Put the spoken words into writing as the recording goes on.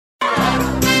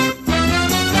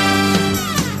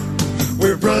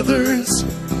brothers.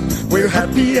 We're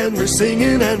happy and we're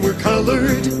singing and we're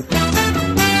colored.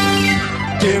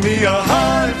 Give me a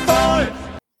high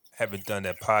five. Haven't done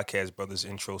that Podcast Brothers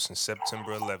intro since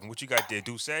September 11. What you got there,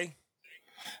 Duce?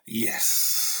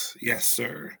 Yes,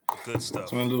 sir. Good stuff.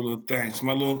 It's my little thing. It's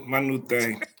my new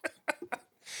thing.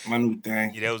 My new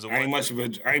thing. Yeah, that was I ain't much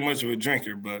of a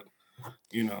drinker, but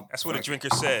you know. That's what a drinker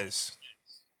says.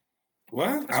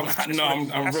 What?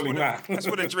 I'm really not. That's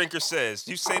what a drinker says.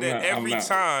 You say that every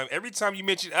time. Every time you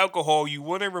mention alcohol, you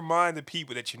want to remind the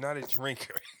people that you're not a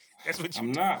drinker. That's what you.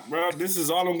 I'm not, bro. This is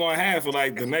all I'm gonna have for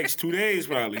like the next 2 days,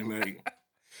 probably. Like,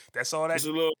 that's all that. Just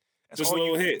a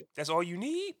little hit. That's all you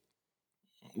need.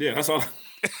 Yeah, that's all.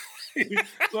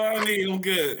 That's all I need. I'm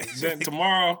good. Then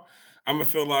tomorrow, I'm gonna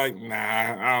feel like, nah,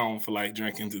 I don't feel like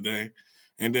drinking today.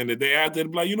 And then the day after, they'll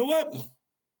be like, you know what?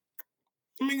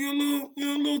 Let me get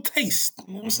a little taste.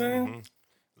 You know what I'm saying? Mm-hmm.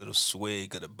 Little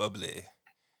swig of the bubbly.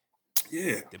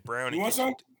 Yeah. The brownie. You want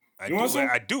some?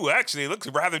 I do actually. It looks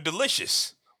rather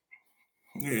delicious.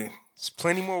 Yeah. There's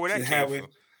plenty more where that came from.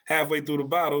 Halfway through the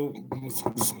bottle,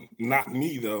 it's not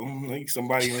me though. Like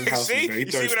somebody in the house is very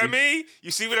thirsty. See what I mean?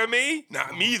 You see what I mean?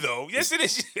 Not me though. Yes, it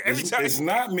is. It's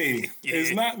not me. Yeah.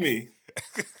 It's not me.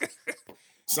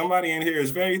 Somebody in here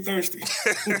is very thirsty.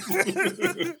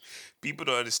 People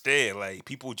don't understand. Like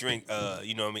people drink,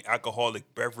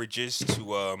 alcoholic beverages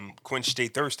to quench their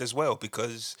thirst as well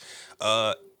because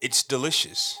it's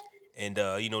delicious. And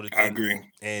I agree.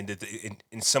 And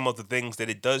some of the things that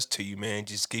it does to you, man,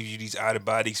 just gives you these out of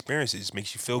body experiences.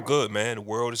 Makes you feel good, man. The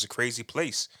world is a crazy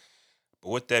place. But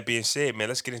with that being said, man,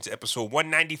 let's get into episode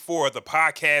 194 of the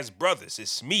Podcast Brothers.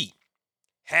 It's me,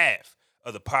 half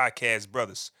of the Podcast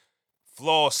Brothers,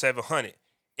 Flaw 700,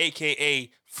 aka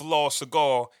Flaw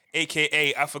Cigar,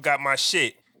 aka I forgot my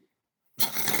shit.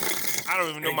 I don't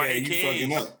even know my AKAs. You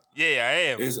fucking up. Yeah, I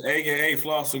am. It's AKA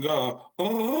Flaw Cigar.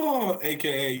 Oh,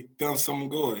 AKA Done Some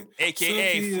Good.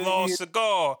 AKA Flaw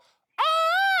Cigar.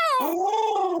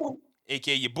 Oh.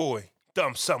 AKA your boy,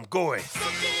 Dumb Some Good.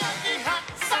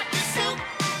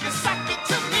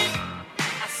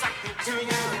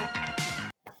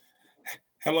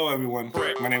 Hello, everyone.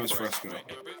 My name is Fresco. You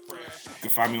can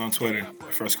find me on Twitter,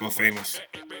 Fresco Famous.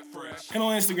 And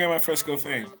on Instagram at Fresco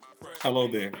Fame. Hello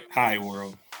there. Hi,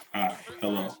 world. Hi.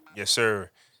 Hello. Yes,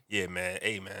 sir. Yeah, man.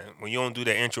 Hey, man. When you don't do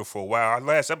that intro for a while, our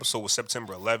last episode was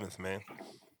September 11th, man.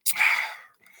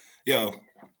 Yo,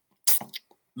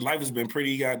 life has been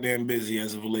pretty goddamn busy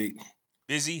as of late.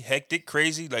 Busy, hectic,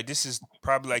 crazy. Like, this is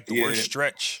probably like the worst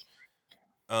stretch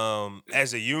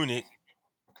as a unit.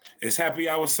 It's happy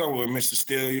hour somewhere, Mr.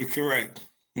 Steele. You're correct.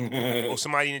 Oh,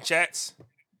 somebody in the chats?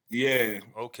 Yeah.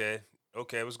 Okay.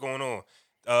 What's going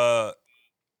on?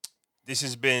 This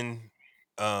has been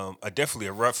definitely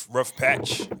a rough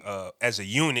patch as a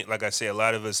unit. Like I say, a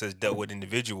lot of us has dealt with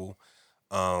individual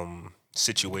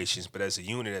situations, but as a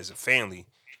unit, as a family,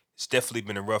 it's definitely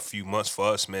been a rough few months for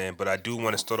us, man. But I do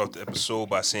want to start off the episode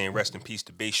by saying rest in peace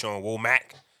to Bayshawn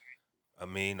Womack. I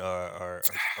mean, our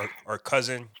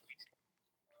cousin,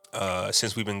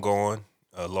 since we've been gone,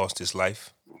 lost his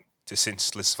life to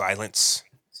senseless violence.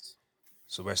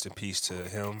 So rest in peace to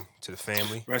him, to the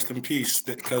family. Rest in peace,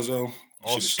 cuzzo.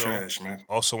 Also, trash, man.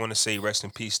 Also want to say rest in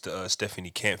peace to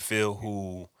Stephanie Cantfield,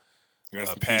 who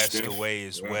passed away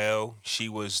as well. She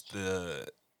was the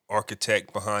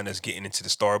architect behind us getting into the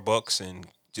Starbucks and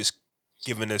just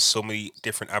giving us so many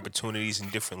different opportunities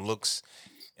and different looks.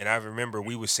 And I remember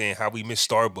we were saying how we miss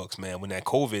Starbucks, man. When that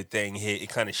COVID thing hit, it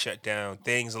kind of shut down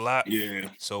things a lot. Yeah.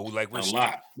 So like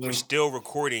we're still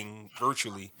recording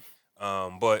virtually,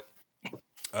 but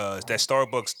that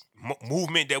Starbucks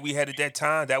movement that we had at that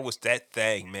time, that was that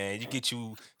thing, man. You get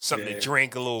you something to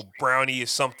drink, a little brownie or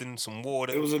something, some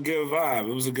water. It was a good vibe.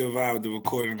 It was a good vibe to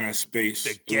record in that space.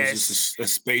 It was just a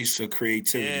space of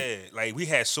creativity. Yeah, like we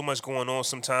had so much going on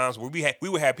sometimes where we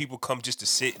would have people come just to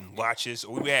sit and watch us,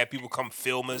 or we would have people come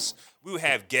film us. We would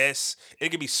have guests. It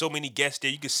could be so many guests there.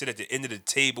 You could sit at the end of the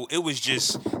table. It was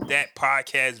just that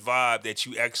podcast vibe that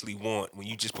you actually want when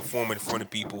you just perform in front of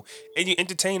people and you're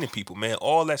entertaining people, man.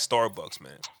 All that Starbucks,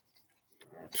 man.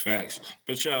 Facts.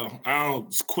 But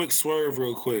quick swerve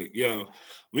real quick. Yo,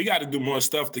 we got to do more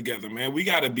stuff together, man. We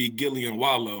got to be Gilly and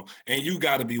Wallow, and you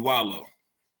got to be Wallow.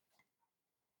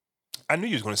 I knew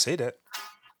you was going to say that.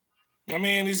 I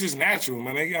mean, it's just natural,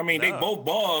 man. They both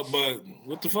bald, but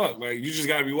what the fuck? Like, you just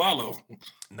got to be Wallow.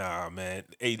 Nah, man.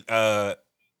 Hey, I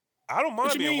don't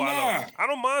mind being Wallow. Nah? I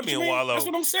don't mind being Wallow. That's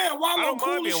what I'm saying. Wallow, I don't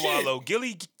mind being Wallow.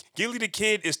 Gilly the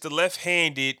Kid is the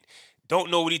left-handed don't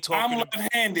know what he talking I'm about.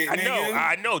 left-handed, I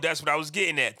nigga. know. That's what I was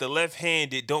getting at. The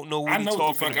left-handed don't know what I he know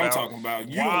what the talking fuck about. I'm talking about.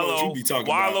 You don't know what you be talking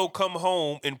Wallow about. come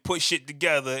home and put shit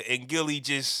together, and Gilly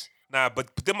just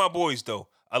But they're my boys though.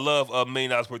 I love $1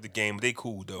 million worth of game. They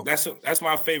cool though. That's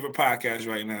my favorite podcast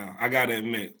right now. I gotta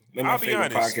admit, they're my I'll be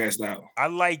favorite honest. podcast out. I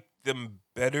like them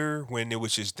better when it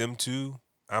was just them two.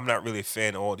 I'm not really a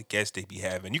fan of all the guests they be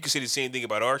having. You can say the same thing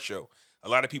about our show. A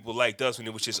lot of people liked us when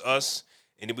it was just us,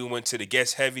 and then we went to the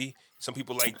guest heavy. Some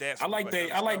people like that. I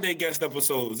like they guest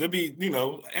episodes. It'd be,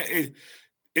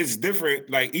 it's different.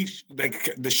 Like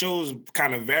the shows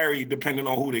kind of vary depending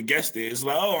on who the guest is.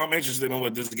 Like, oh, I'm interested in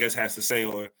what this guest has to say,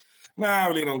 or nah, I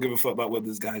really don't give a fuck about what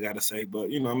this guy got to say. But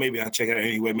maybe I'll check it out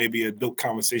anyway. Maybe a dope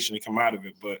conversation to come out of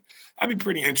it. But I'd be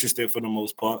pretty interested for the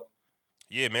most part.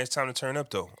 Yeah, man, it's time to turn up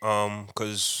though.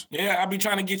 Cause I be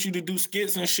trying to get you to do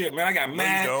skits and shit, man. I got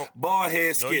mad bald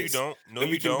head skits. No,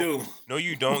 you don't. No,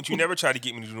 you don't. You never try to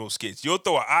get me to do no skits. You'll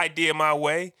throw an idea my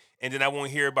way, and then I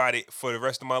won't hear about it for the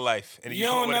rest of my life. And you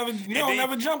don't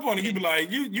never jump on it. You be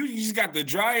like, you just got the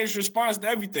driest response to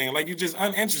everything. Like you're just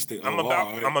uninterested. I'm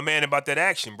a man about that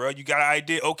action, bro. You got an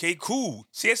idea? Okay, cool.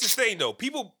 See, that's the thing though.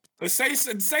 People. Say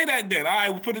that then. All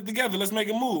right, we'll put it together. Let's make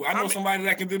a move. I know somebody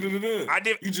that can do.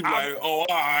 You just like, all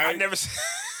right. I never.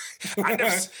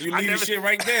 You leave the shit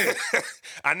right there.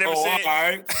 I never said. All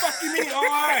right. Fuck you mean? All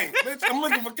right. Bitch, I'm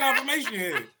looking for confirmation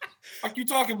here. Fuck you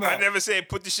talking about? I never said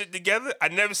put the shit together. I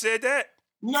never said that.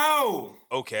 No.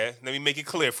 Okay, let me make it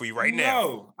clear for you right now.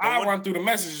 No, I run through the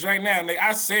messages right now, and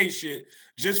I say shit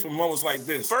just for moments like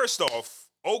this. First off,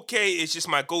 okay is just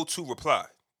my go-to reply.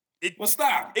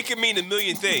 Stop. It can mean a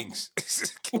million things.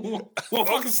 Well,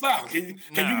 fucking stop.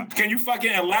 Can you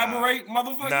fucking elaborate,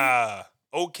 motherfucker? Nah.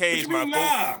 Okay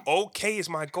is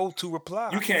my go-to reply.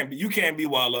 You can't be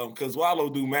Wallow because Wallow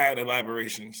do mad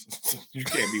elaborations. You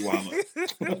can't be Wallow.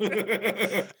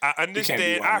 I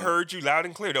understand. I heard you loud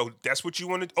and clear though. That's what you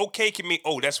want to. Okay can mean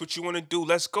that's what you want to do.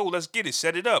 Let's go. Let's get it.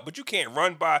 Set it up. But you can't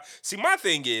run by. See, my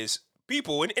thing is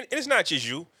people, and it's not just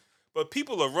you. But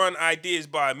people will run ideas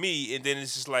by me, and then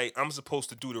it's just like, I'm supposed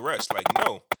to do the rest. Like,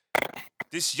 no,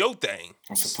 this your thing.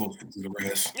 I'm supposed to do the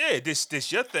rest. Yeah,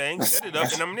 this your thing. Set it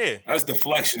up, and I'm there. That's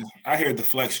deflection. I hear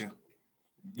deflection.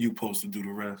 You supposed to do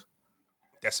the rest.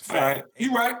 That's a fact. All right.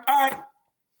 You right. All right.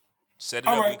 Set it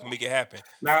up, we can make it happen.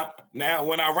 Now,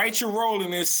 when I write your role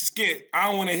in this skit, I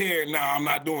don't want to hear, I'm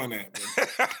not doing that.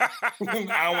 I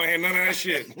don't want to hear none of that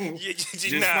shit.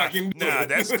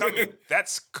 That's coming.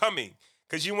 That's coming.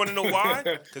 Because you want to know why?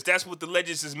 Because that's what the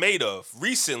Legends is made of.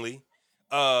 Recently,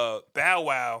 Bow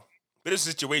Wow, there's a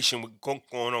situation going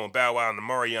on with Bow Wow and the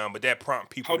Marion, but that prompt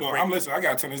people. Hold on, I'm listening. I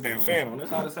got to turn this damn fan on.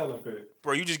 That's how this hell up here.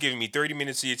 Bro, you just giving me 30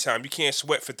 minutes of your time. You can't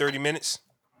sweat for 30 minutes?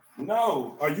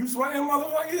 No. Are you sweating,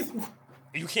 motherfuckers?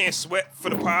 You can't sweat for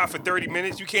the pod for 30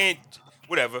 minutes? You can't,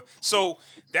 whatever. So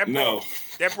that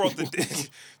brought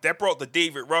the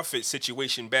David Ruffin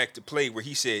situation back to play where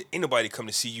he said, ain't nobody come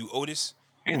to see you, Otis.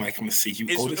 Anybody come to see you,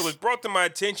 Otis? It was brought to my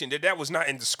attention that was not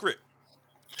in the script.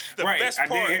 The best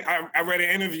part, I read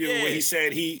an interview where he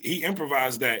said he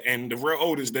improvised that, and the real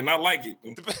Otis did not like it.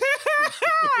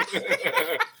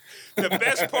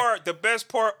 The best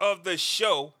part of the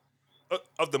show,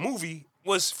 of the movie,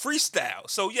 was freestyle.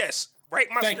 So yes, write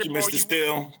my script. Thank you, Mr.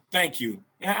 Steele. Thank you.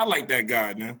 Yeah, I like that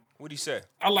guy, man. What'd he say?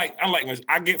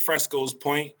 I get Fresco's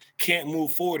point. Can't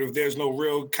move forward if there's no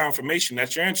real confirmation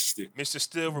that you're interested. Mr.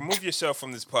 Steele, remove yourself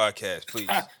from this podcast, please.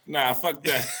 Nah, fuck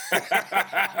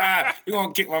that. You're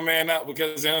going to kick my man out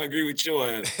because I don't agree with your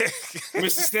ass. Mr.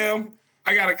 Steele,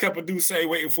 I got a cup of Douce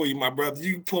waiting for you, my brother.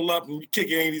 You can pull up and kick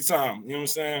it anytime. You know what I'm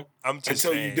saying?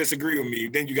 Until you disagree with me,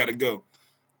 then you got to go.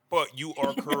 But you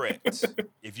are correct.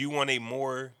 If you want a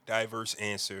more diverse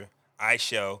answer, I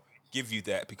shall give you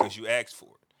that because you asked for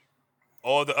it.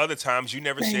 All the other times you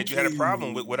never said you had a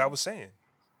problem with what I was saying.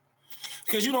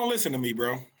 Because you don't listen to me,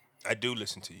 bro. I do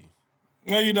listen to you.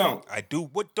 No, you don't. I do.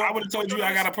 What don't? I would have told you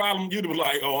I got a problem. You'd be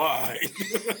like, oh, all right.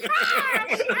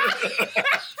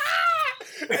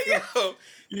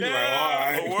 You'd be like, all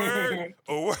right.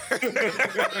 A word.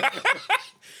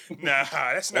 Nah,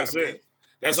 that's not me. It.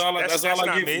 That's all I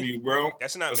get from you, bro.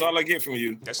 That's not me. That's all I get from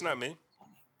you. That's not me.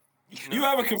 You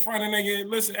ever confront a nigga,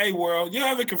 listen, hey, world, you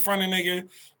ever confront a nigga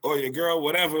or your girl,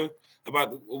 whatever,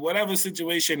 about whatever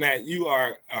situation that you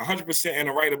are 100% in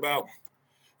the right about,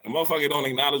 and motherfucker don't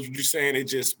acknowledge what you're saying, they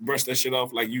just brush that shit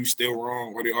off like you still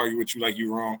wrong, or they argue with you like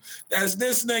you wrong. That's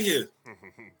this nigga.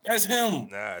 That's him.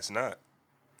 Nah, it's not.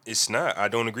 It's not. I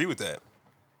don't agree with that.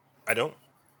 I don't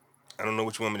know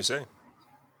what you want me to say.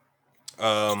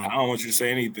 I don't want you to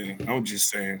say anything. I'm just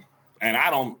saying. And I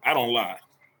don't lie.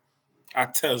 I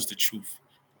tells the truth.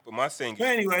 But my thing But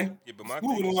is, anyway, yeah, but my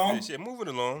moving thing is along. this. Yeah, moving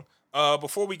along.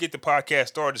 Before we get the podcast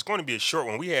started, it's going to be a short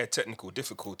one. We had technical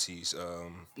difficulties.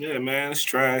 Yeah, man, it's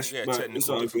trash, We had but it's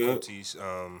technical all good. difficulties.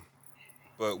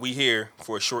 But we here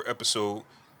for a short episode.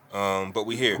 But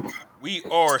we here. We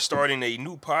are starting a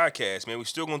new podcast, man. We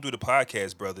still gonna do the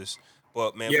podcast, brothers.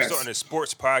 But man, we're starting Yes, a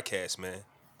sports podcast, man.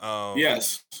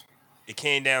 yes, It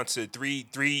came down to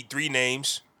three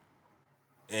names,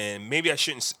 and maybe I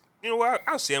shouldn't. You know what?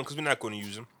 I'll say them because we're not going to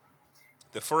use them.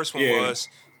 The first one yeah. was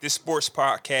this sports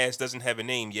podcast doesn't have a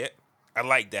name yet. I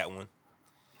like that one.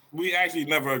 We actually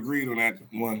never agreed on that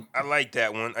one. I like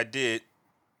that one. I did.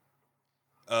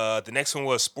 The next one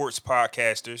was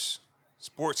sportscasters,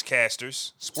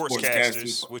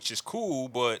 Sportscasters. which is cool,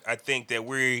 but I think that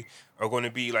we are going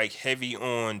to be like heavy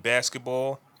on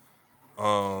basketball.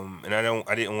 And I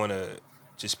didn't want to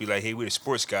just be like, hey, we're the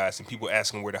sports guys, and people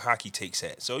asking where the hockey takes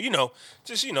at. So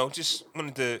just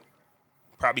wanted to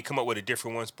probably come up with a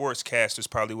different one. Sportscasters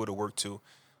probably would have worked too,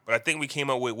 but I think we came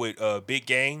up with Big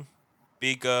Gang,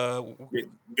 Big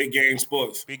Big game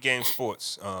sports. Big Game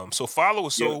Sports. So follow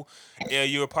us. Yeah. So yeah,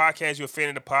 you're a podcast. You're a fan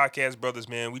of the podcast, brothers,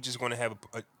 man. We just going to have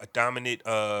a dominant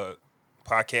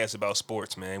podcast about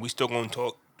sports, man. We still going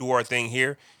to do our thing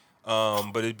here,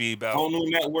 but it'd be about Whole new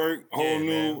network, whole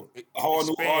new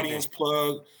Expanding. audience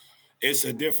plug. It's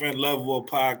a different level of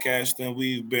podcasting.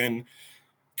 We've been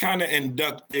kind of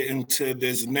inducted into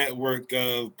this network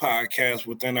of podcasts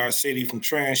within our city from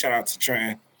Tran. Shout out to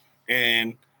Tran.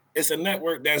 And it's a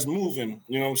network that's moving,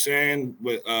 you know what I'm saying,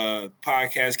 with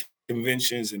podcast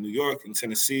conventions in New York and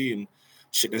Tennessee and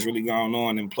shit that's really going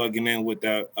on and plugging in with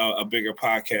a bigger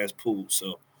podcast pool.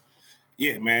 So,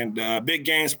 yeah, man, the Big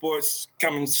Game Sports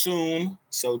coming soon.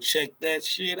 So check that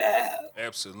shit out.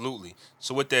 Absolutely.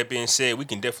 So with that being said, we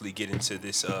can definitely get into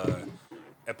this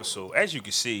episode. As you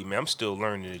can see, man, I'm still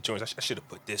learning the joints. I should have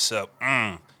put this up.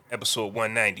 Episode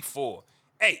 194.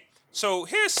 Hey, so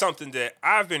here's something that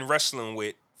I've been wrestling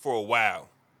with for a while.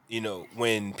 You know,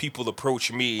 when people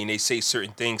approach me and they say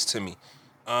certain things to me.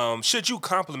 Should you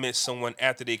compliment someone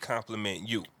after they compliment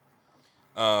you?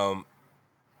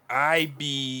 I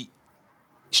be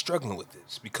struggling with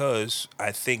this because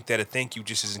I think that a thank you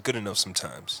just isn't good enough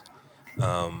sometimes.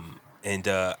 And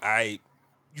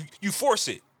you force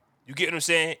it. You get what I'm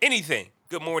saying? Anything.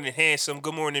 Good morning, handsome.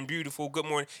 Good morning, beautiful. Good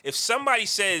morning. If somebody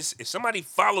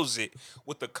follows it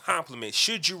with a compliment,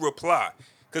 should you reply?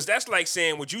 Because that's like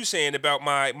saying what you saying about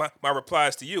my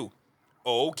replies to you.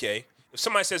 Oh, okay. If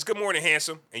somebody says good morning,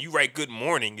 handsome, and you write good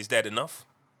morning, is that enough?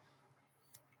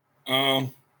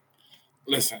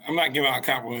 Listen, I'm not giving out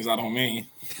compliments I don't mean.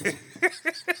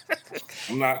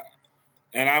 I'm not,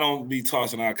 and I don't be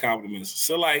tossing out compliments.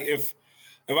 So like if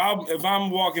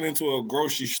I'm walking into a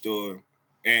grocery store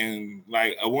and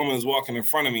like a woman's walking in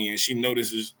front of me and she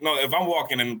notices, if I'm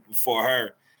walking in for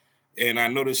her and I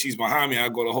notice she's behind me, I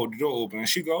go to hold the door open and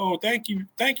she go, oh, thank you,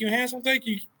 handsome, thank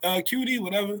you, cutie,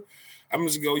 whatever. I'm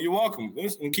just go, you're welcome.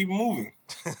 And keep moving.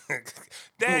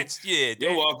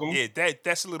 You're welcome. Yeah,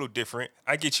 that's a little different.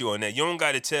 I get you on that. You don't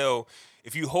got to tell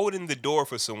if you holding the door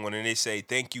for someone and they say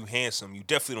thank you, handsome. You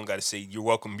definitely don't got to say you're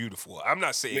welcome, beautiful. I'm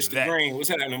not saying Mr. that. Green, what's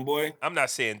happening, boy? I'm not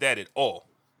saying that at all.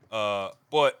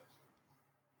 But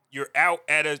you're out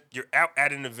at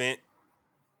an event.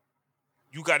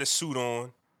 You got a suit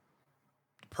on.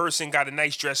 The person got a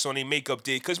nice dress on. Their makeup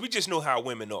did because we just know how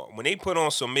women are. When they put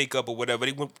on some makeup or whatever,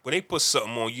 when they put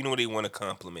something on, you know they want to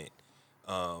compliment.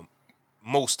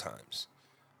 Most times,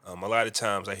 a lot of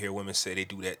times I hear women say they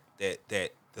do that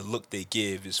the look they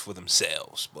give is for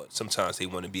themselves, but sometimes they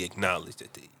want to be acknowledged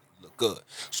that they look good.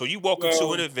 So you walk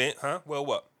into an event, huh? Well,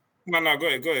 what? No, go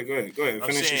ahead.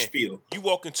 Finish your spiel. You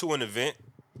walk into an event,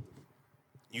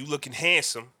 you looking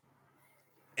handsome,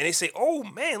 and they say, "Oh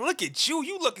man, look at you!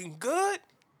 You looking good."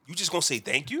 You just gonna say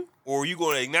thank you, or are you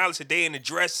gonna acknowledge that they in the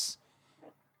dress,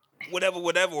 whatever,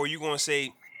 or are you gonna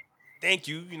say thank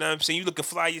you? You know what I'm saying? You looking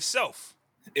fly yourself.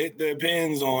 It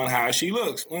depends on how she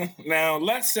looks. Now,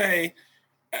 let's say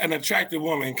an attractive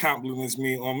woman compliments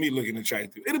me on me looking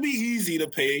attractive. It'll be easy to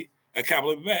pay a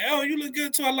compliment back. Oh, you look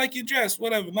good too. I like your dress.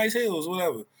 Whatever. Nice heels.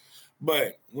 Whatever.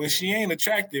 But when she ain't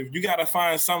attractive, you got to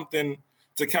find something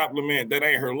to compliment that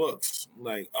ain't her looks.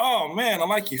 Like, oh, man, I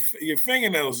like your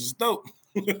fingernails. Is dope.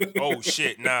 Oh,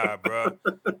 shit. Nah, bro.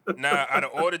 Nah, out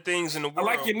of all the things in the world.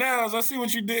 I like your nails. I see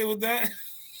what you did with that.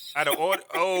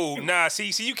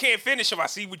 See, you can't finish them. I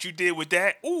see what you did with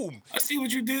that. Ooh. I see what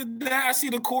you did there. I see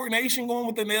the coordination going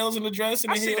with the nails and the dress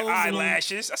and the heels. I see the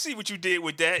eyelashes. I see what you did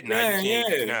with that.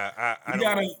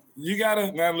 You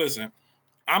gotta, now listen,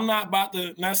 I'm not about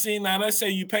to, now let's say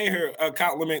you pay her a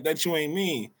compliment that you ain't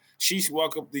mean. She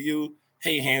walk up to you,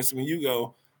 hey, handsome, and you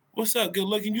go, what's up? Good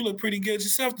looking. You look pretty good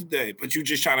yourself today. But you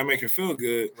just trying to make her feel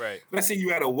good. Right. Let's say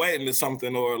you at a wedding or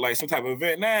something or like some type of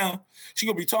event. Now, she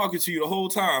going to be talking to you the whole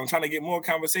time, trying to get more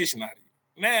conversation out of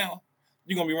you. Now,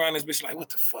 you're going to be around this bitch like, what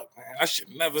the fuck, man? I should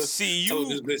never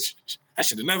told this bitch. I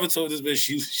should have never told this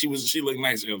bitch she looked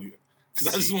nice earlier. Because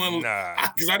I just want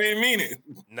because I didn't mean it.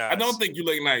 Nah. I don't think you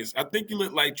look nice. I think you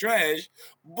look like trash.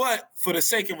 But for the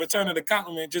sake of returning the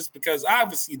compliment, just because I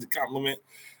received the compliment,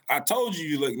 I told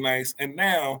you look nice. And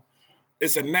now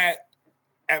it's a gnat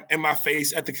in my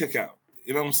face at the cookout.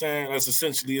 You know what I'm saying? That's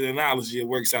essentially the analogy it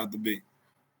works out to be.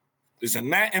 There's a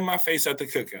gnat in my face at the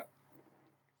cookout.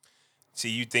 See,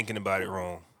 you thinking about it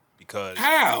wrong. Because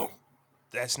how?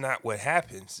 That's not what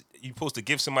happens. You're supposed to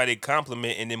give somebody a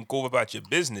compliment and then go about your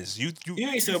business. You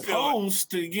ain't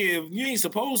supposed to give. You ain't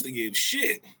supposed to give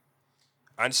shit.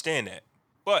 I understand that,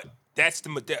 but that's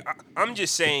I'm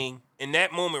just saying. In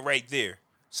that moment right there,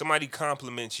 somebody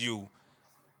compliments you.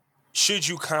 Should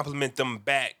you compliment them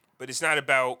back? But it's not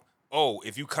about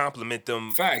if you compliment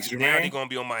them. Facts, now they're gonna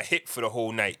be on my hip for the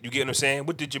whole night. You get what I'm saying?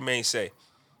 What did Jermaine say?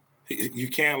 You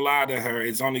can't lie to her.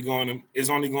 It's only going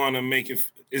to make it.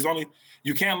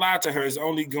 You can't lie to her. It's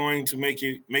only going to make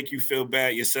you feel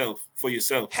bad for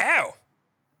yourself. How?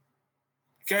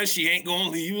 Because she ain't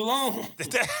gonna leave you alone.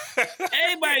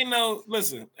 Everybody know.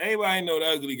 Listen, everybody know the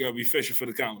ugly girl be fishing for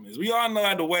the compliments. We all know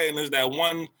at the wedding there's that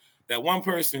one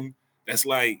person that's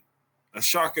like a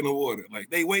shark in the water. Like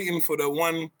they waiting for the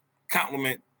one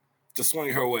compliment to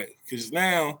swing her way. Because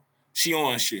now she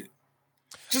on shit.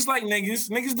 Just like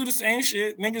niggas do the same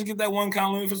shit. Niggas get that one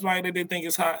compliment for somebody that they think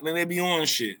is hot, and then they be on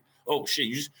shit. Oh shit,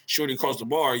 you shorty across the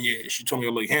bar. Yeah, she told me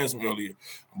I look handsome earlier.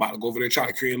 I'm about to go over there try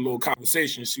to create a little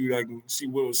conversation, see how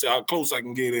close I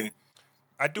can get in.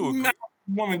 I do agree.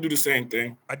 Women do the same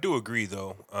thing. I do agree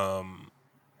though.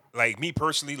 Like me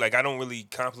personally, like I don't really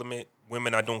compliment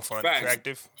women I don't find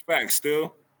attractive. Facts,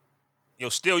 still. Yo,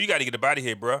 still, you got to get up out of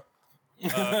here, bro.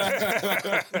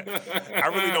 I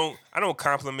really don't. I don't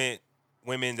compliment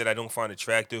women that I don't find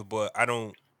attractive, but I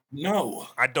don't. No.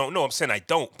 I don't know. I'm saying I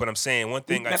don't, but I'm saying one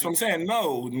thing. That's what I'm saying.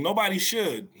 No, nobody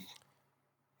should.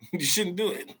 You shouldn't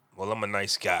do it. Well, I'm a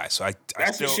nice guy, so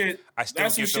that's the shit.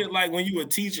 That's the shit. Like when you a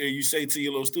teacher, you say to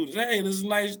your little students, "Hey, this is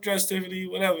nice dress, Tiffany,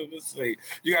 whatever." Say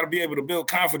you got to be able to build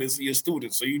confidence in your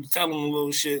students, so you tell them a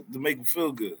little shit to make them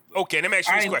feel good. Okay, let me ask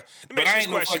you this question. Let me ask you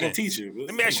this question. Teacher.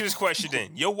 Let me ask you this question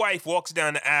then. Your wife walks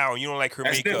down the aisle, and you don't like her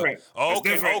makeup. Different. Oh, okay,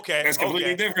 different. Okay, that's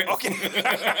completely different. Okay,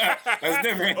 that's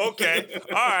different. Okay,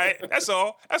 all right. That's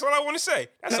all. That's all I want to say.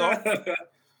 That's all.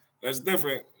 That's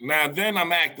different. Now, then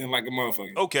I'm acting like a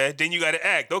motherfucker. Okay, then you got to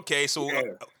act. Okay, so...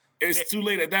 Yeah. It's too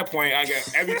late at that point. I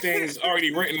got everything's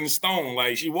already written in stone.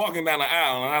 Like, she walking down the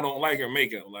aisle, and I don't like her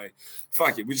makeup. Like,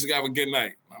 fuck it. We just got to have a good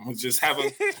night. I'm going to just have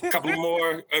a couple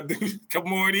more of these. Few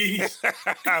more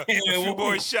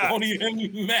shots. Won't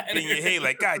even matter. In your head,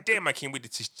 like, God damn, I can't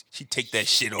wait to she take that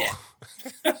shit off.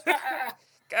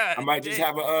 God, I might just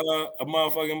have a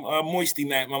motherfucking moisty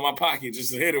gnat in my pocket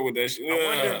just to hit her with that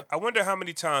shit. I wonder how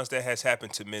many times that has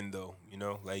happened to men, though. You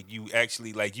know, like you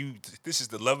actually, this is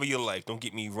the love of your life. Don't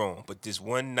get me wrong, but this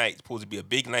one night supposed to be a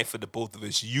big night for the both of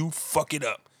us. You fuck it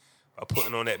up by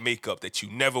putting on that makeup that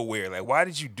you never wear. Like, why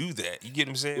did you do that? You get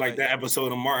what I'm saying? Like that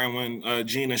episode of Martin when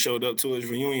Gina showed up to his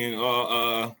reunion.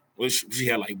 Which she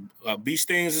had like bee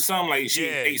stings or something. Like she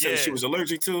ate something she was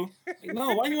allergic to. Like,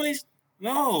 no, why you ain't?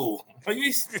 No,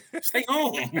 you stay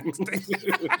home.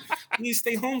 You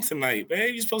stay home tonight,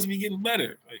 man. You're supposed to be getting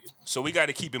better. So we got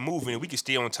to keep it moving. We can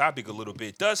stay on topic a little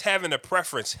bit. Does having a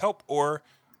preference help or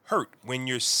hurt when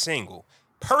you're single?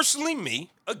 Personally, me,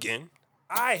 again,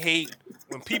 I hate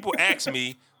when people ask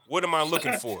me, what am I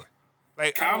looking for?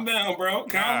 Like, calm down, bro.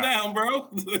 Calm down, bro.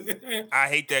 I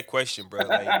hate that question, bro.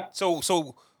 Like,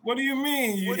 so. What do you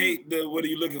mean you hate the what are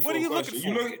you looking for? What are you looking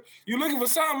for? You looking for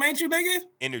something, ain't you, nigga?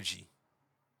 Energy.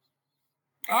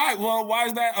 All right, well, why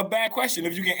is that a bad question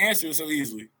if you can answer it so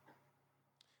easily?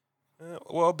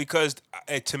 Well, because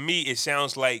to me, it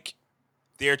sounds like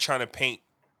they're trying to paint.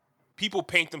 People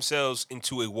paint themselves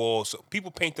into a wall. So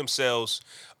people paint themselves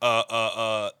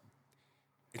into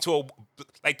a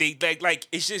like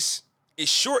it's just it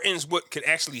shortens what could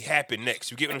actually happen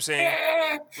next. You get what I'm saying?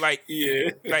 Like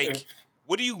like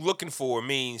what are you looking for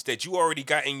means that you already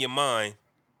got in your mind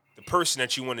the person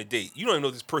that you want to date. You don't even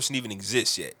know this person even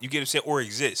exists yet. You get what I'm saying? Or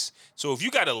exists. So if you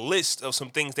got a list of some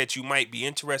things that you might be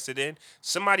interested in,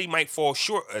 somebody might fall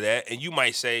short of that, and you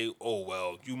might say, oh,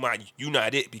 well, you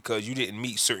not it because you didn't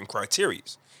meet certain criteria.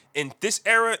 In this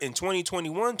era, in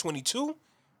 2021, 22,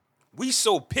 we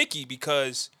so picky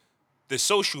because the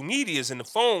social medias and the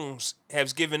phones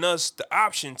has given us the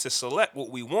option to select what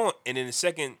we want, and in a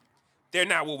second they're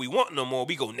not what we want no more.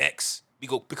 We go next. We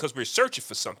go because we're searching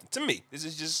for something. To me, this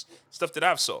is just stuff that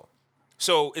I've saw.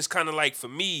 So it's kind of like for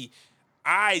me,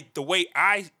 the way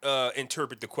I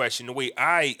interpret the question, the way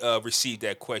I receive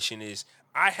that question is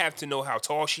I have to know how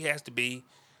tall she has to be,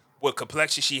 what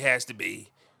complexion she has to be,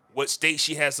 what state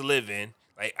she has to live in.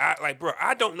 Bro,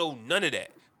 I don't know none of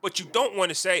that. But you don't want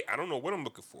to say, I don't know what I'm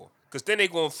looking for. Because then they're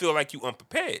going to feel like you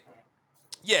unprepared.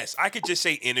 Yes, I could just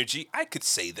say energy. I could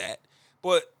say that.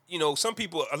 But, some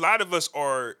people, a lot of us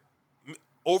are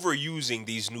overusing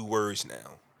these new words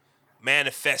now.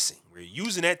 Manifesting. We're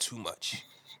using that too much.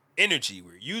 Energy.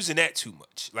 We're using that too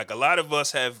much. Like a lot of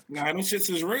us have. Nah, them shits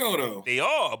is real though. They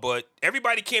are, but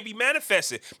everybody can't be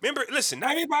manifested. Remember, listen.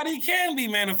 Not everybody can be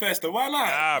manifested. Why not?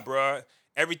 Nah, bro.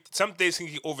 Some things can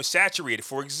get oversaturated.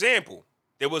 For example,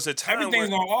 there was a time everything's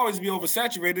gonna always be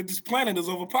oversaturated. This planet is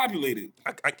overpopulated.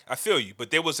 I feel you, but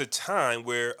there was a time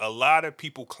where a lot of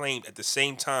people claimed at the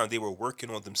same time they were working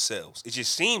on themselves. It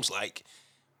just seems like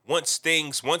once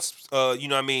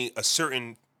a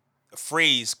certain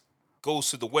phrase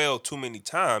goes to the well too many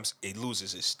times, it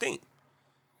loses its sting.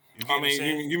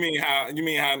 You mean how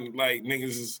like niggas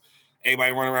is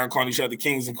everybody running around calling each other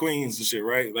kings and queens and shit,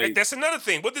 right? Like that's another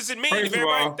thing. What does it mean? That's what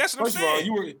I'm saying. First of all,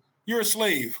 you're a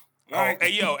slave. Right?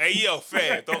 Hey yo,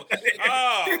 fam. Don't,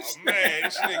 man,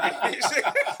 this nigga.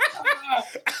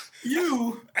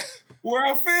 You were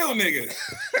a field nigga.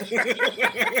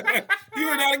 You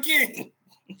are not a king.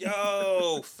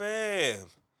 Yo, fam.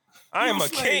 I am a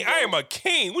king. Bro. I am a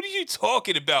king. What are you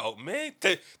talking about, man?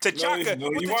 T'Chaka.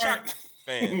 No, you weren't.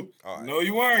 Fam. Right. No,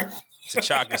 you weren't.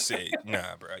 T'Chaka said,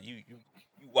 nah, bro. You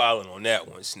wilding on that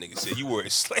one. This nigga said you were a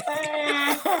slave.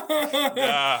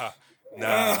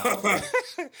 Nah.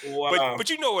 Wow. But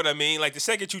you know what I mean? Like the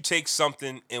second you take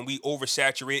something and we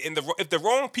oversaturate, and if the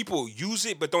wrong people use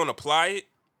it but don't apply it,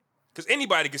 because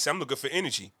anybody can say I'm looking for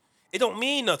energy, it don't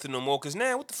mean nothing no more. Because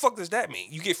now, what the fuck does that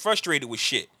mean? You get frustrated with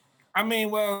shit. I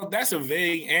mean, well, that's a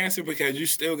vague answer because you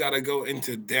still got to go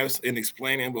into depth in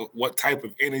explaining what type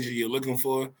of energy you're looking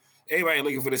for. Everybody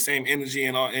looking for the same energy,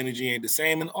 and all energy ain't the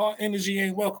same, and all energy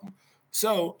ain't welcome.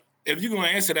 So if you're going to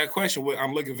answer that question, what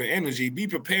I'm looking for energy, be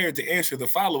prepared to answer the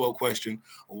follow-up question,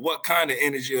 what kind of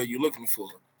energy are you looking for?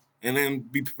 And then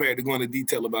be prepared to go into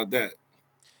detail about that.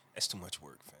 That's too much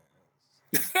work,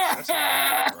 fam. That's a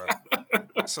lot of work, bro.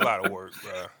 That's a lot of work,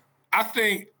 bro.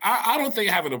 I don't think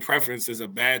having a preference is a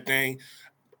bad thing.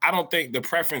 I don't think the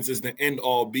preference is the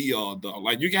end-all, be-all, though.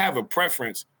 Like, you can have a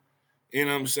preference. You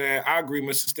know what I'm saying? I agree.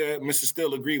 Mr.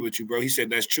 Still agree with you, bro. He said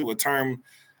that's true. A term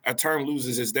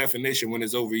loses its definition when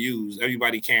it's overused.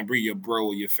 Everybody can't be your bro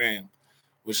or your fam.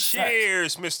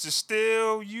 Cheers, Mr.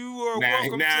 Still. You are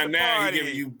welcome to the party. Now he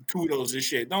giving you kudos and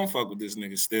shit. Don't fuck with this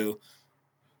nigga, Still.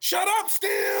 Shut up,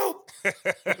 Still.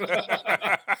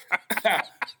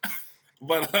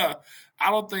 But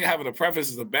I don't think having a preference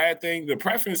is a bad thing. The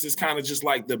preference is kind of just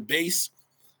like the base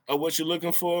of what you're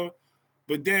looking for.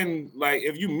 But then, like,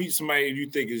 if you meet somebody you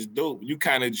think is dope, you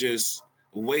kind of just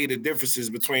weigh the differences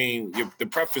between the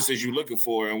preferences you're looking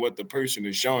for and what the person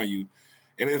is showing you.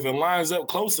 And if it lines up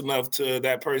close enough to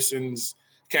that person's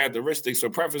characteristics or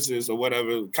preferences or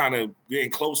whatever, kind of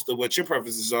being close to what your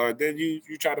preferences are, then you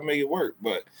try to make it work.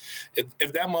 But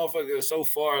if that motherfucker is so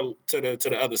far to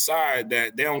the other side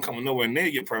that they don't come nowhere near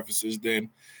your preferences, then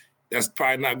that's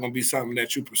probably not going to be something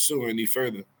that you pursue any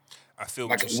further. I feel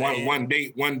like a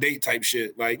one date type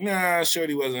shit. Like, nah,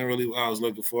 shorty wasn't really what I was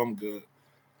looking for. I'm good.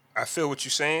 I feel what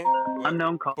you're saying.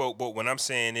 Unknown call. But what I'm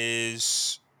saying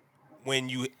is, when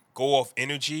you go off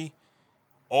energy,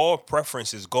 all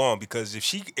preference is gone. Because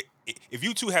if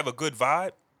you two have a good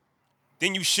vibe,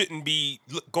 then you shouldn't be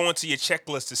going to your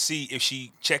checklist to see if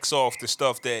she checks off the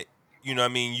stuff that you were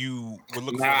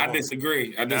looking for. I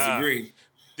disagree.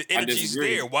 The energy's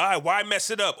there. Why mess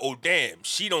it up? Oh damn,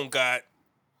 she don't got.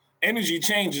 Energy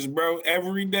changes, bro,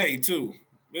 every day too.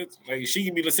 It's like she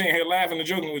can be sitting here laughing and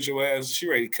joking with your ass. She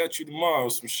ready to cut you tomorrow or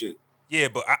some shit. Yeah,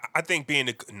 but I think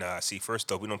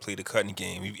first off, we don't play the cutting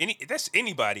game. That's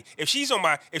anybody. If she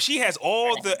has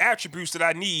all the attributes that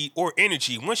I need or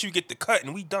energy, once you get the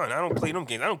cutting, we done. I don't play them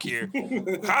games. I don't care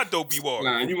how dope you are.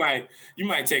 Nah, you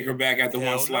might take her back after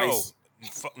one slice.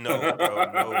 No,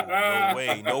 bro, no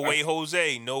way. No way,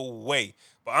 Jose. No way.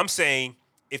 But I'm saying,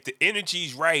 if the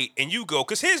energy's right and you go,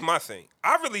 because here's my thing.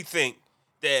 I really think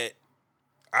that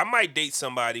I might date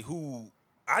somebody who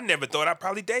I never thought I'd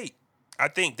probably date. I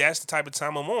think that's the type of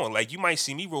time I'm on. Like, you might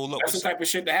see me roll up. That's the type of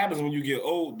shit that happens when you get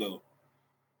old, though.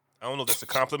 I don't know if that's a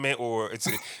compliment or it's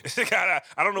I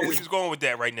don't know where he's going with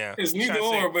that right now. It's neither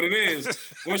or, but it is.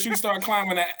 Once you start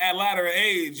climbing at latter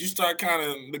age, you start kind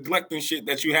of neglecting shit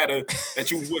that you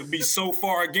would be so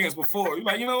far against before. You're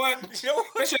like, you know what?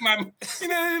 That shit might,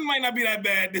 it might not be that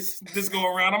bad this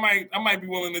go around. I might be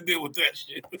willing to deal with that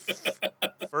shit.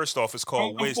 First off, it's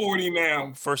called wisdom. I'm 40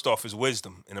 now. First off, it's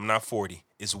wisdom, and I'm not 40.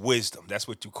 It's wisdom. That's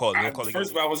what you call it.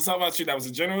 First of all, I was talking about you. That was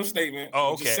a general statement.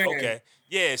 Oh, okay, okay.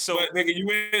 Yeah, so... But, nigga, you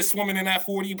is swimming in that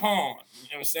 40 pond. You know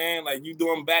what I'm saying? Like, you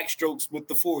doing backstrokes with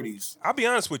the 40s. I'll be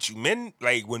honest with you.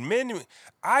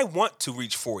 I want to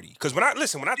reach 40. Because I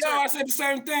said the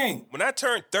same thing. When I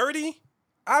turned 30,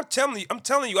 I'm telling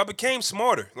you, I became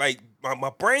smarter. Like,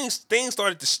 my brain's things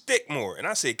started to stick more. And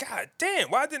I said, God damn,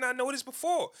 why didn't I know this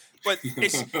before? But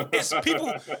it's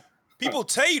people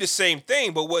tell you the same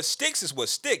thing, but what sticks is what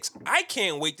sticks. I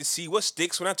can't wait to see what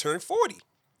sticks when I turn 40.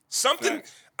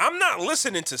 I'm not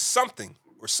listening to something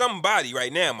or somebody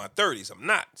right now in my 30s. I'm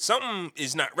not. Something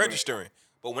is not registering. Right.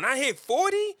 But when I hit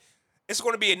 40, it's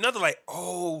going to be another like,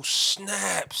 oh,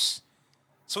 snaps.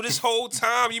 So this whole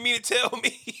time, you mean to tell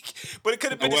me? But it could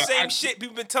have been the same shit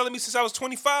people been telling me since I was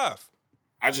 25.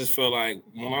 I just feel like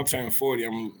when I turn 40,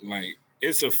 I'm like,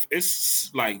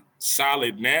 it's like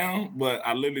solid now, but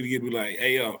I literally get to be like,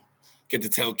 hey, yo, get to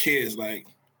tell kids like,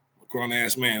 grown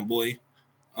ass man, boy.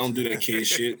 I don't do that kid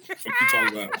shit. What you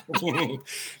talking about?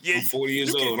 Yeah, I'm 40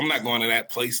 years old. I'm not going to that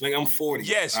place, nigga. I'm 40.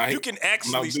 Yes, right? You can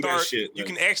actually start. You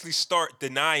can actually start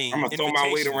denying. I'm gonna throw my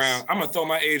weight around. I'm gonna throw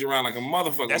my age around like a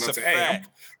motherfucker. That's a fact. Hey,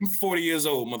 I'm 40 years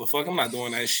old, motherfucker. I'm not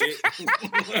doing that shit.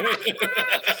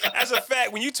 That's a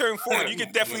fact. When you turn 40, you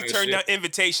can definitely turn down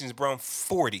invitations, bro. I'm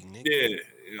 40, nigga.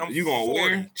 Yeah, you gonna 40.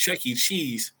 Wear Chuck E.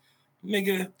 Cheese,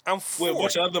 nigga? I'm 40. With a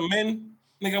bunch of other men,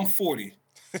 nigga. I'm 40.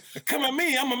 Come at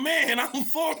me, I'm a man, I'm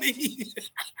 40.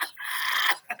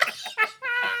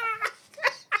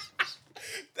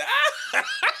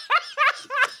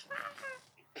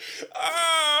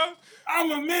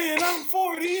 I'm a man, I'm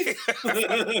 40.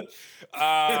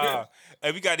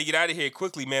 Hey, we got to get out of here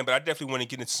quickly, man, but I definitely want to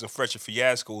get into some fresher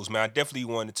fiascos, man. I definitely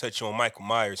want to touch on Michael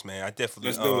Myers, man. I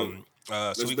definitely, so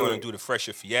we're going to do the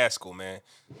fresher fiasco, man.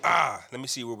 Let me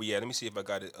see where we at. Let me see if I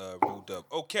got it rolled up.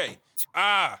 Okay.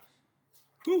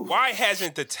 Why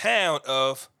hasn't the town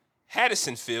of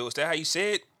Haddonfield, is that how you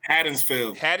say it?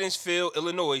 Haddonfield,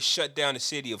 Illinois, shut down the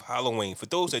city of Halloween. For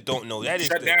those that don't know, that is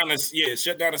shut down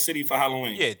the city for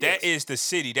Halloween. Yeah, that is the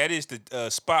city. That is the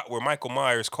spot where Michael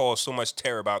Myers caused so much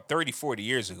terror about 30, 40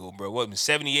 years ago, bro. What,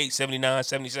 78, 79,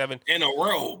 77? In a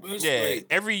row. Yeah,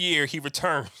 every year he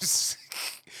returns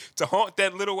to haunt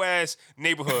that little ass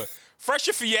neighborhood.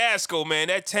 Fresher fiasco, man.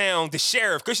 That town, the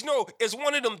sheriff, because it's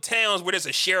one of them towns where there's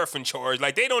a sheriff in charge.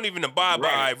 Like they don't even abide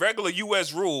by regular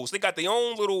U.S. rules. They got their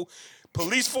own little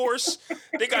police force.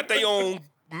 They got their own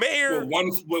mayor.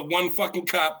 With one fucking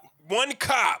cop. One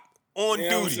cop on duty.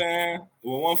 Know what I'm saying?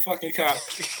 With one fucking cop.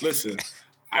 Listen,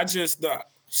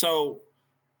 so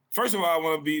first of all, I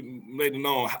want to be let you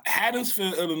know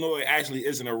Haddonfield, Illinois, actually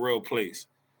isn't a real place.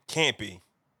 Can't be.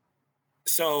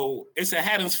 So it's in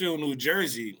Haddonfield, New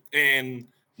Jersey, and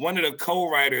one of the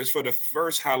co-writers for the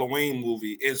first Halloween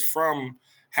movie is from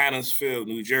Haddonfield,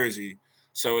 New Jersey.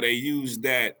 So they used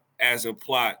that as a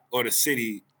plot, or the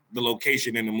city, the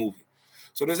location in the movie.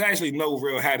 So there's actually no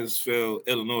real Haddonfield,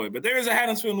 Illinois, but there is a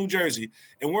Haddonfield, New Jersey,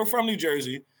 and we're from New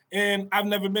Jersey, and I've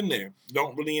never been there.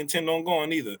 Don't really intend on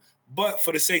going either. But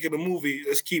for the sake of the movie,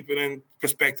 let's keep it in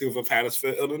perspective of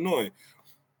Haddonfield, Illinois.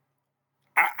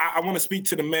 I want to speak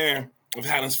to the mayor of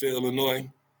Haddonfield, Illinois.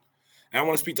 And I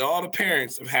want to speak to all the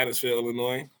parents of Haddonfield,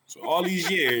 Illinois. So all these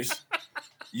years,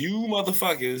 you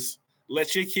motherfuckers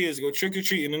let your kids go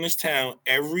trick-or-treating in this town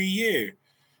every year.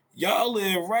 Y'all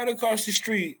live right across the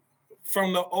street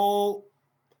from the old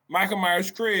Michael Myers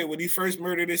crib when he first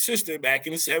murdered his sister back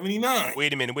in 79.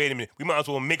 Wait a minute. We might as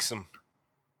well mix them.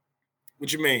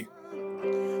 What you mean?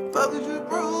 Fuck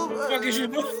is you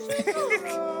doing?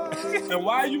 And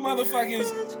why you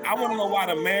motherfuckers, I want to know why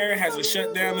the mayor has to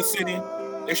shut down the city.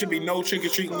 There should be no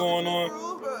trick-or-treating going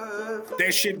on.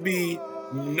 There should be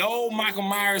no Michael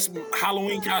Myers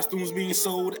Halloween costumes being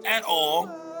sold at all.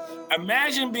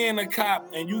 Imagine being a cop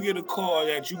and you get a call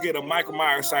that you get a Michael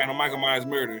Myers sign on Michael Myers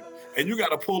murder, and you got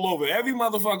to pull over every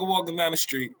motherfucker walking down the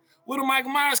street with a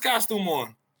Michael Myers costume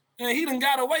on. And he done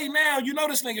got away now. You know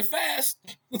this nigga fast.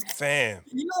 Fam.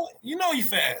 You know he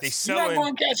fast. You're not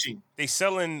going to catch him. They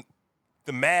selling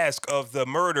the mask of the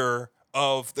murder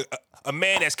of a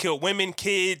man that's killed women,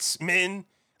 kids, men.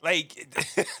 Like,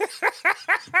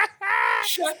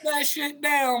 Shut that shit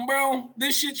down, bro.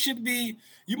 This shit should be,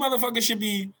 you motherfuckers should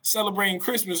be celebrating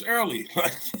Christmas early.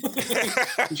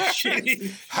 Shit,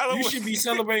 you should be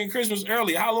celebrating Christmas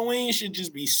early. Halloween should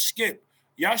just be skipped.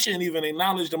 Y'all shouldn't even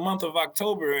acknowledge the month of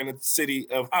October in the city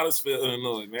of Hollisville,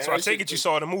 Illinois, man. So I take it you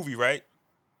saw the movie, right?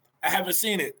 I haven't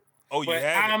seen it. Oh, you but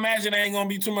haven't? I imagine it ain't gonna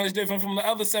be too much different from the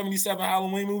other 77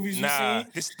 Halloween movies you've seen.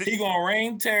 He gonna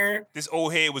reign terror. This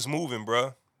old head was moving,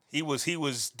 bro. He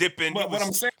was dipping. But what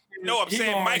I'm saying is, no, I'm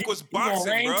saying Mike was boxing, he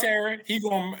gonna reign bro. terror.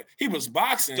 He was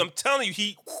boxing. I'm telling you,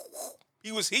 he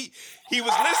was listen,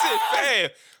 fam.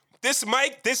 This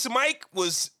Mike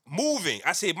was moving.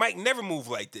 I said Mike never moved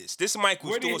like this. This Mike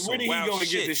was doing some wild shit. Where did he go to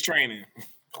get this training?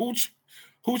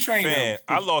 Who trained him? Man,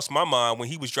 I lost my mind when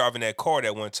he was driving that car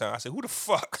that one time. I said, who the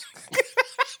fuck?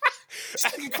 This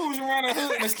nigga cruising around the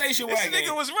hood in a station wagon. This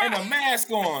nigga was right. And a mask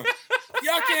on.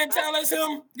 Y'all can't tell us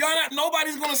him.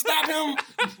 Nobody's gonna stop him.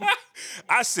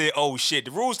 I said, oh shit,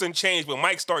 the rules didn't change, but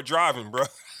Mike start driving, bro.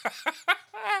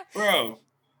 Bro,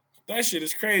 that shit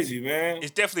is crazy, man. It's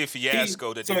definitely a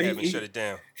fiasco that they haven't shut it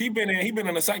down. He been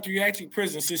in a psychiatric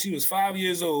prison since he was 5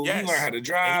 years old. Yes. He learned how to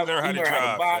drive. He learned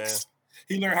how to box. Man.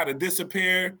 He learned how to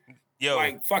disappear. Yo,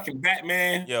 like fucking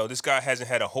Batman. Yo, this guy hasn't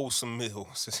had a wholesome meal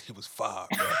since he was 5,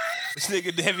 bro. This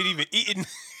nigga haven't even eaten.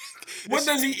 What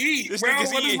does he eat, bro?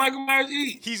 What does Michael Myers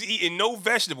eat? He's eating no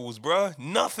vegetables, bro.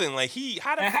 Nothing. Like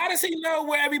how does he know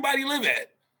where everybody live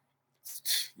at?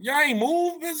 Y'all ain't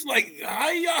moved. It's like how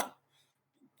y'all?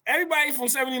 Everybody from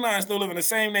 79 still live in the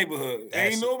same neighborhood.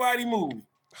 Ain't nobody moved.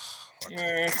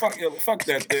 Man, fuck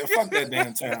that there. Fuck that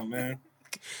damn town, man.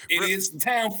 It is a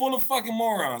town full of fucking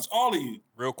morons. All of you.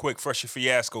 Real quick, fresher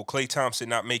fiasco. Klay Thompson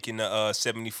not making the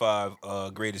 75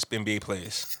 greatest NBA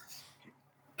players.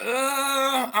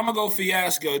 I'm gonna go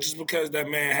fiasco just because that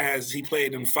man he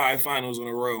played in 5 finals in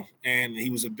a row, and he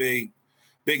was a big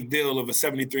deal of a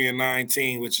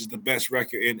 73-19, which is the best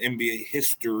record in NBA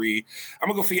history. I'm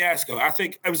gonna go fiasco. I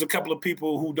think there was a couple of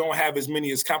people who don't have as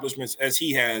many accomplishments as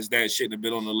he has that shouldn't have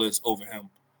been on the list over him.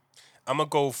 I'm gonna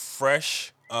go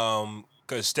fresh.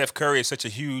 Because Steph Curry is such a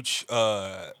huge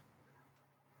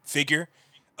figure.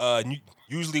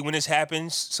 Usually when this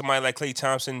happens, somebody like Klay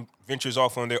Thompson ventures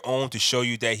off on their own to show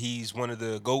you that he's one of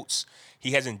the GOATs.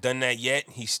 He hasn't done that yet.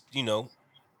 He's,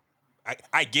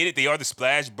 I get it. They are the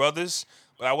Splash Brothers,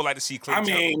 but I would like to see Klay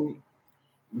Thompson. I mean,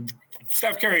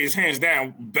 Steph Curry is hands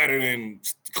down better than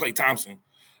Klay Thompson.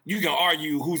 You can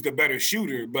argue who's the better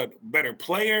shooter, but better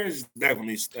player is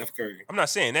definitely Steph Curry. I'm not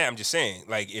saying that. I'm just saying,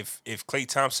 like, if Klay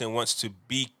Thompson wants to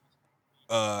be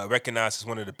recognized as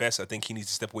one of the best, I think he needs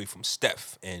to step away from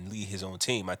Steph and lead his own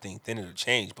team. I think then it'll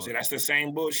change. But see, that's the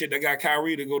same bullshit that got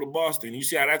Kyrie to go to Boston. You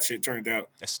see how that shit turned out.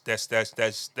 That's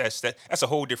a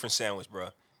whole different sandwich, bro.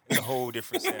 It's a whole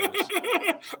different sandwich.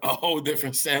 A whole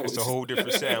different sandwich. It's a whole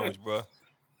different sandwich, bro.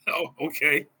 Oh,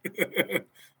 okay.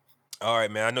 All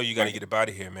right, man. I know you got to get up out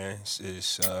of here, man.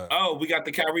 We got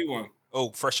the Kyrie one.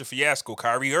 Oh, fresher fiasco.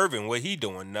 Kyrie Irving, what he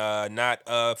doing?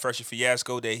 Not fresher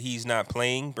fiasco that he's not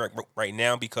playing right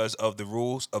now because of the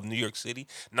rules of New York City,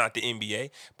 not the NBA.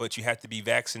 But you have to be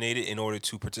vaccinated in order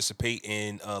to participate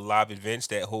in live events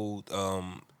that hold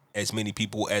as many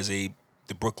people as the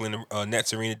Brooklyn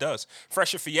Nets arena does.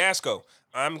 Fresher fiasco.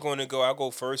 I'll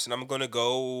go first, and I'm going to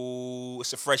go.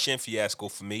 It's a fresh in fiasco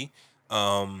for me.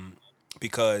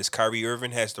 Because Kyrie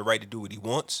Irving has the right to do what he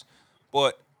wants.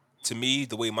 But to me,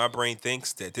 the way my brain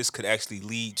thinks, that this could actually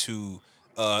lead to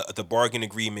the bargain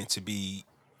agreement to be,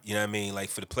 you know what I mean, like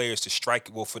for the players to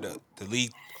strike, well, for the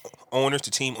league owners,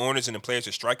 the team owners, and the players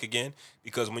to strike again.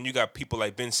 Because when you got people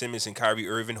like Ben Simmons and Kyrie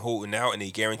Irving holding out and they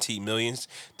guaranteed millions,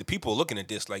 the people are looking at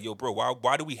this like, yo, bro,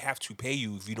 why do we have to pay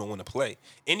you if you don't want to play?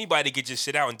 Anybody could just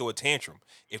sit out and throw a tantrum.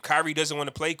 If Kyrie doesn't want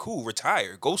to play, cool,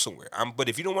 retire, go somewhere. But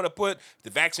if you don't want to put the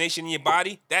vaccination in your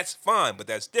body, that's fine, but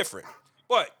that's different.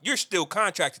 But you're still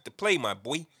contracted to play, my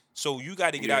boy. So you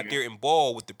got to get out there and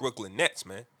ball with the Brooklyn Nets,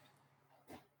 man.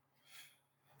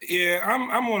 Yeah,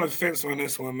 I'm on the fence on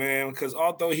this one, man, because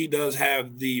although he does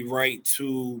have the right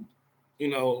to,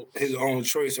 his own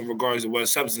choice in regards to what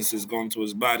substance is going to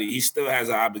his body, he still has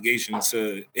an obligation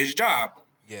to his job.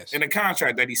 Yes. And the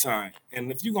contract that he signed.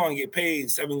 And if you're going to get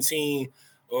paid 17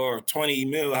 or 20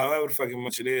 mil, however fucking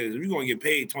much it is, if you're going to get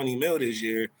paid 20 mil this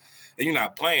year and you're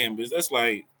not playing, but that's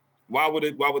like, why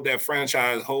would that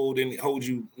franchise hold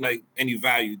you like any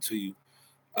value to you?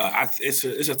 It's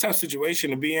a tough situation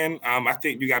to be in. I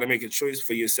think you got to make a choice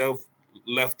for yourself,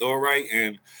 left or right,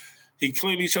 and he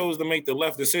clearly chose to make the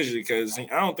left decision because I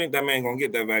don't think that man gonna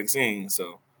get that vaccine.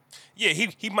 So Yeah,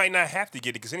 he might not have to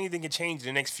get it because anything can change in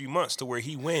the next few months to where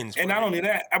he wins. And not only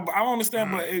that, I don't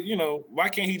understand, but why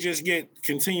can't he just get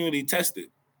continually tested?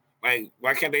 Like,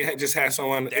 why can't they just have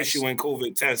someone issuing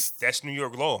COVID tests? That's New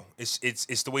York law. It's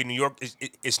the way New York is.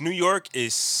 It's New York.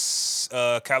 It's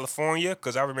California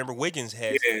because I remember Wiggins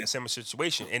had a similar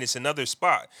situation, and it's another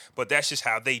spot. But that's just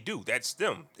how they do. That's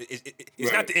them.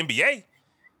 It's not the NBA.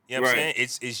 You know what I'm saying?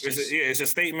 It's just it's a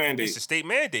state mandate. It's a state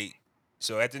mandate.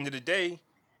 So at the end of the day,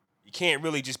 you can't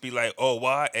really just be like, oh,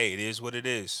 why? Hey, it is what it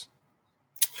is.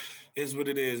 Is what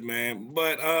it is, man.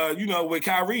 But with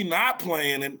Kyrie not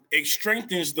playing, it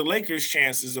strengthens the Lakers'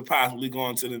 chances of possibly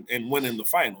going to and winning the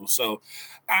finals. So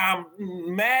I'm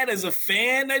mad as a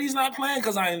fan that he's not playing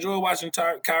because I enjoy watching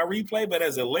Kyrie play. But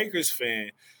as a Lakers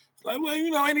fan, it's like, well,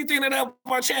 anything that helps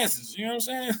my chances. You know what I'm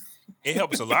saying? It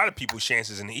helps a lot of people's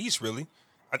chances in the East, really.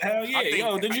 Hell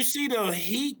yeah. Did you see the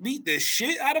Heat beat the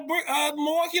shit out of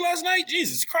Milwaukee last night?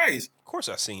 Jesus Christ. Of course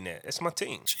I seen that. That's my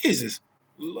team. Jesus.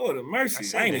 Lord of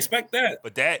mercy. I didn't expect that.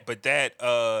 But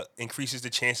that increases the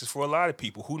chances for a lot of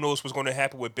people. Who knows what's going to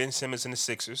happen with Ben Simmons and the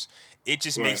Sixers? It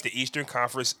just makes the Eastern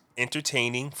Conference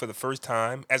entertaining for the first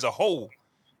time as a whole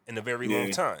in a very long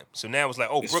time. So now it's like,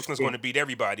 Brooklyn's going to beat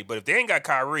everybody. But if they ain't got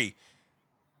Kyrie,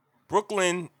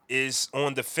 Brooklyn is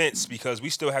on the fence because we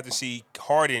still have to see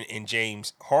Harden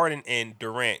and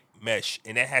Durant mesh,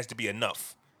 and that has to be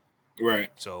enough.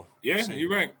 Right. So yeah, you're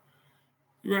right.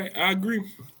 You're right. I agree.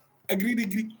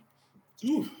 Agree.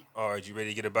 Ooh. All right, you ready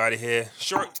to get up out of here?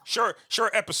 Short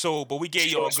episode, but we gave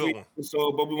y'all a good one.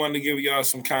 But we wanted to give y'all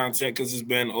some content because it's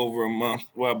been over a month.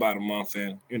 Well, about a month,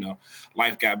 and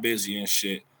life got busy and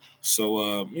shit.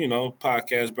 So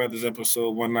Podcast Brothers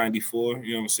episode 194.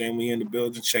 You know what I'm saying? We in the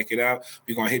building. Check it out.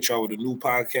 We're gonna hit y'all with a new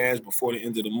podcast before the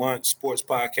end of the month. Sports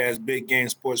podcast, big game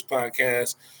sports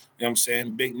podcast. You know what I'm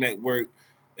saying? Big network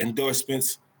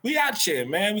endorsements. We out here,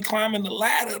 man. We climbing the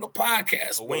ladder of the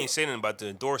podcast. Well, we ain't saying nothing about the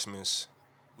endorsements.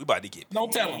 We about to get paid.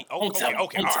 Don't tell them. Okay.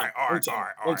 All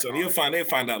right. They'll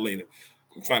find out later.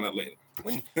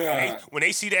 When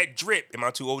they see that drip, am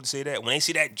I too old to say that? When they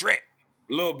see that drip.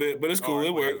 A little bit, but it's cool.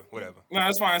 It worked. Whatever. No,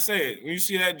 that's fine. I say it. When you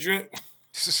see that drip.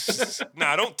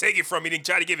 Nah, don't take it from me. Then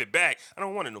try to give it back. I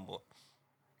don't want it no more.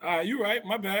 You're right.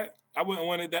 My bad. I wouldn't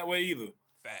want it that way either.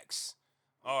 Facts.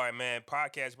 All right, man.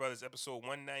 Podcast Brothers, episode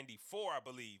 194, I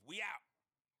believe. We out.